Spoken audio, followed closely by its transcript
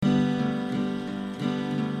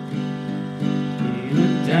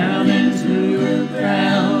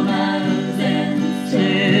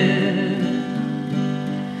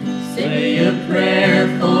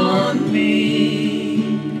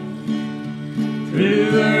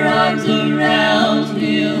threw her arms around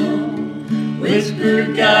him,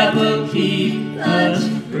 whispered, God will keep us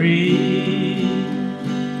free.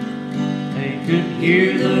 They could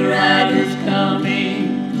hear the riders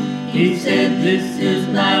coming. He said, this is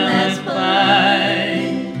my last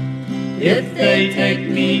fight. If they take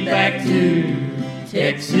me back to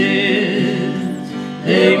Texas,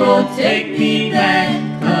 they won't take me back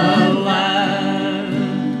alive.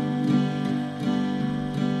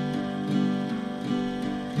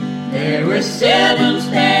 There were 7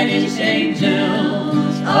 Spanish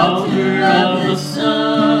angels, altar of the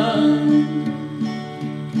sun.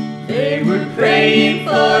 They were praying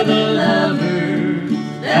for the lovers,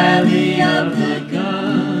 valley of the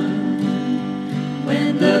gun.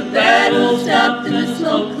 When the battle stopped and the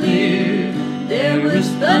smoke cleared, there was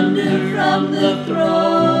thunder from the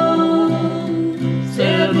throne.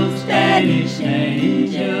 7 Spanish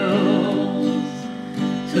angels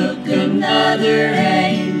took another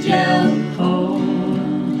angel home.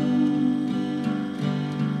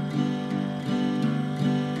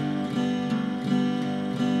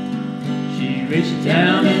 She reached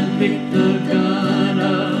down and picked the gun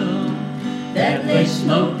up that lay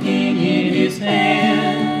smoking in his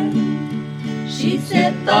hand. She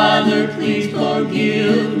said, Father, please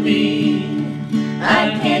forgive me.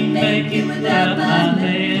 I can't make it without my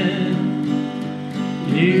man.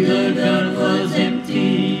 Knew the gun was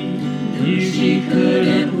empty, knew she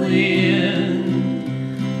couldn't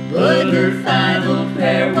win. But her final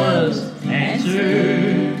prayer was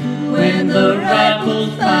answered when the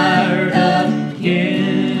rifles fired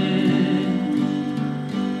again.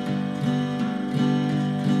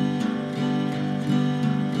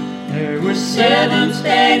 There were 7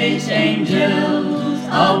 Spanish angels,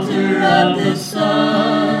 altar of the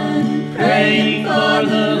sun, praying for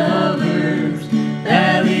the lovers,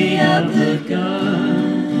 valley of the gun.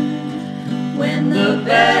 When the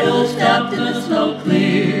battle stopped and the smoke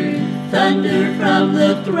cleared, thunder from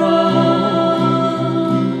the throne,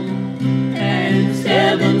 and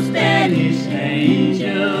 7 Spanish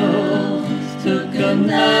angels took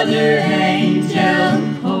another angel